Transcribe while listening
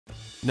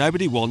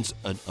Nobody wants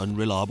an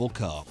unreliable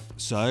car.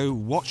 So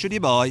what should you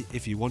buy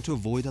if you want to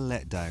avoid a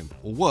letdown,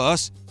 or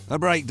worse, a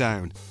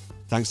breakdown?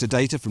 Thanks to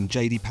data from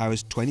JD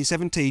Power's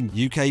 2017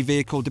 UK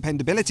Vehicle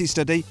Dependability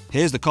Study,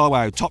 here's the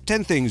CarWow top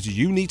 10 things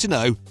you need to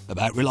know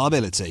about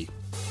reliability.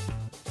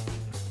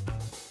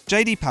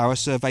 JD Power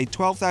surveyed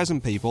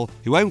 12,000 people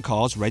who own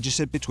cars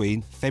registered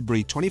between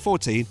February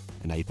 2014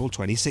 and April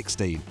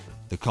 2016.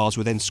 The cars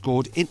were then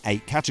scored in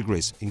 8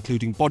 categories,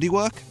 including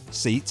bodywork,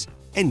 seats,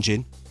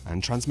 engine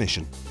and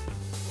transmission.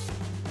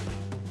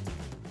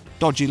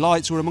 Dodgy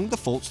lights were among the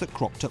faults that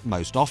cropped up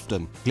most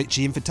often.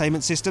 Glitchy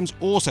infotainment systems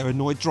also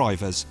annoyed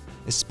drivers,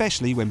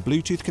 especially when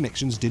Bluetooth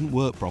connections didn't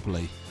work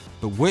properly.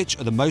 But which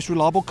are the most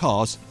reliable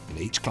cars in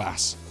each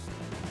class?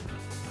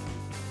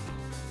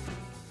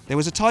 There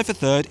was a tie for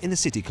third in the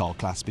city car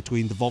class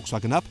between the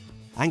Volkswagen Up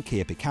and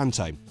Kia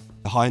Picanto.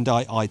 The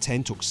Hyundai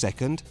i10 took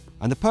second,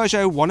 and the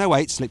Peugeot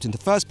 108 slipped into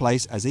first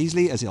place as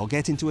easily as it'll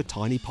get into a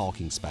tiny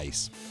parking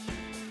space.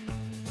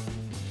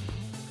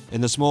 In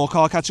the small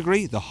car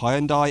category, the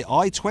Hyundai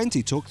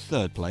i20 took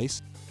third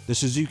place. The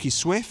Suzuki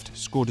Swift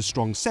scored a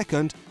strong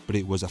second, but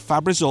it was a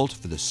fab result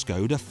for the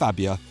Skoda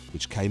Fabia,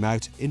 which came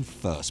out in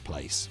first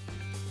place.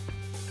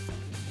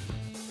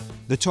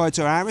 The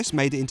Toyota Auris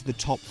made it into the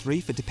top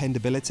 3 for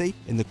dependability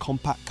in the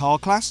compact car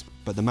class,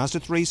 but the Mazda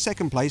 3's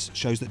second place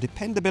shows that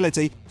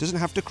dependability doesn't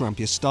have to cramp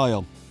your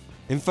style.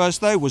 In first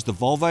though was the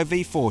Volvo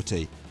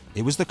V40.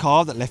 It was the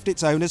car that left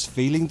its owners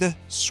feeling the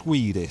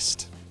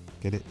sweetest.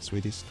 Get it?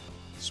 Sweetest?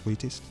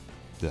 Sweetest?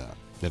 Duh,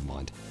 never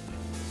mind.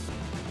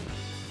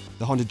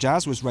 The Honda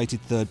Jazz was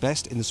rated third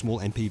best in the small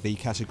MPV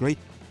category,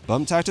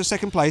 bumped out of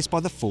second place by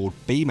the Ford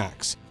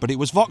B-Max. But it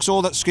was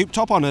Vauxhall that scooped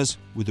top honours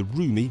with the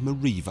roomy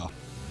Mariva.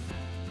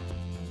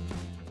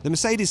 The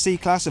Mercedes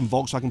C-Class and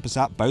Volkswagen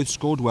Passat both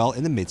scored well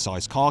in the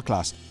mid-size car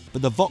class,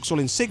 but the Vauxhall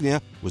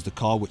Insignia was the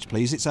car which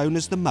pleased its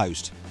owners the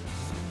most.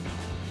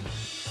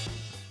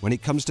 When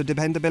it comes to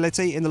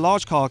dependability in the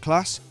large car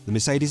class, the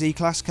Mercedes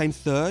E-Class came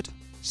third,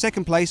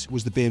 second place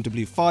was the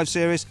BMW 5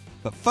 Series,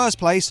 but first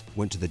place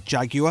went to the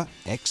Jaguar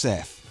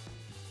XF.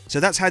 So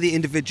that's how the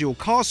individual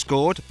cars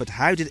scored, but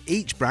how did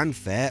each brand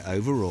fare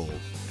overall?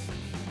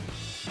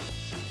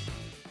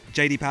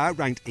 JD Power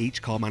ranked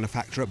each car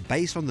manufacturer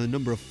based on the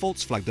number of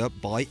faults flagged up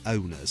by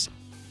owners.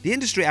 The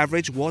industry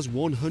average was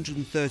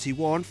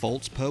 131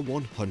 faults per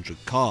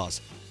 100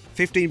 cars.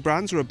 15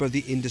 brands were above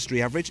the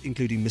industry average,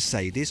 including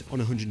Mercedes on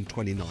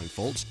 129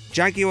 faults,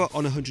 Jaguar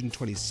on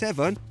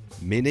 127,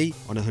 Mini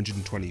on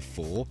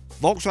 124,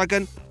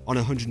 Volkswagen on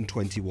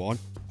 121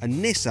 and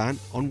Nissan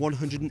on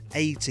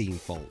 118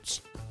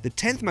 faults. The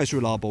 10th most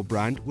reliable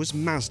brand was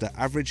Mazda,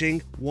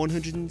 averaging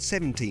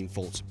 117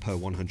 faults per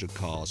 100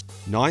 cars.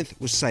 9th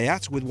was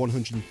Seat with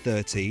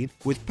 113,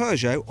 with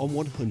Peugeot on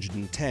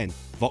 110.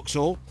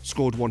 Vauxhall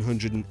scored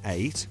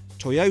 108,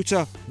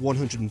 Toyota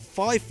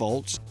 105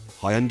 faults,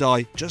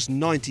 Hyundai just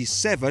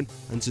 97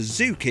 and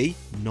Suzuki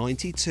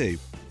 92.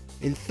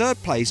 In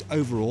third place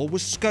overall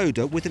was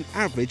Skoda with an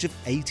average of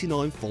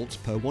 89 faults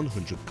per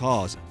 100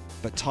 cars.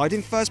 But tied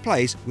in first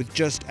place with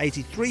just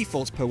 83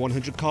 faults per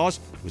 100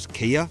 cars was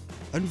Kia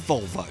and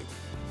Volvo.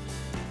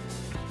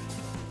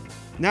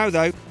 Now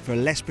though, for a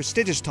less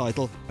prestigious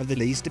title of the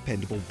least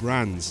dependable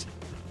brands.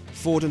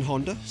 Ford and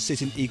Honda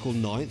sit in equal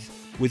 9th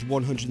with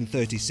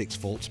 136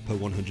 faults per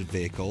 100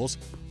 vehicles.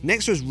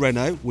 Next was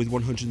Renault with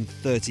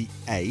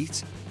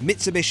 138,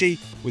 Mitsubishi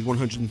with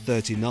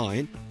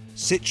 139,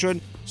 Citroën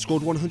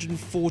scored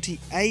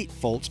 148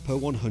 faults per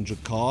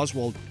 100 cars,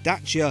 while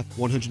Dacia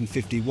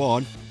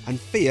 151 and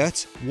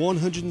Fiat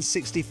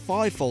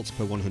 165 faults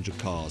per 100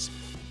 cars.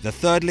 The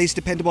third least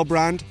dependable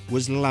brand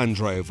was Land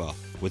Rover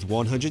with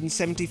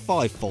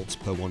 175 faults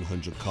per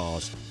 100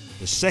 cars.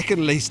 The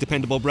second least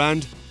dependable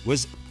brand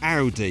was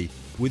Audi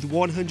with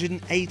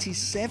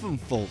 187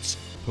 faults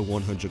per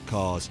 100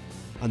 cars.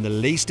 And the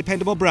least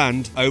dependable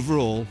brand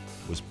overall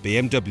was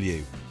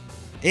BMW.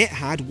 It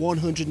had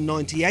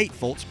 198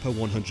 faults per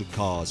 100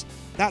 cars.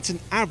 That's an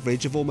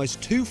average of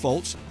almost 2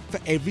 faults for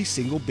every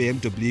single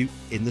BMW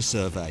in the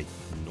survey.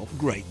 Not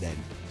great then.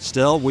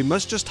 Still, we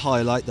must just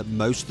highlight that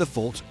most of the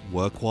faults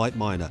were quite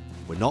minor.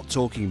 We're not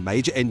talking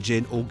major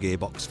engine or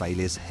gearbox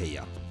failures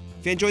here.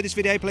 If you enjoyed this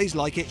video, please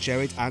like it,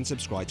 share it and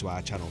subscribe to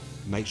our channel.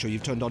 Make sure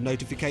you've turned on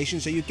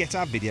notifications so you get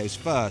our videos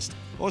first.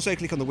 Also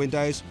click on the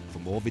windows for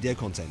more video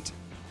content.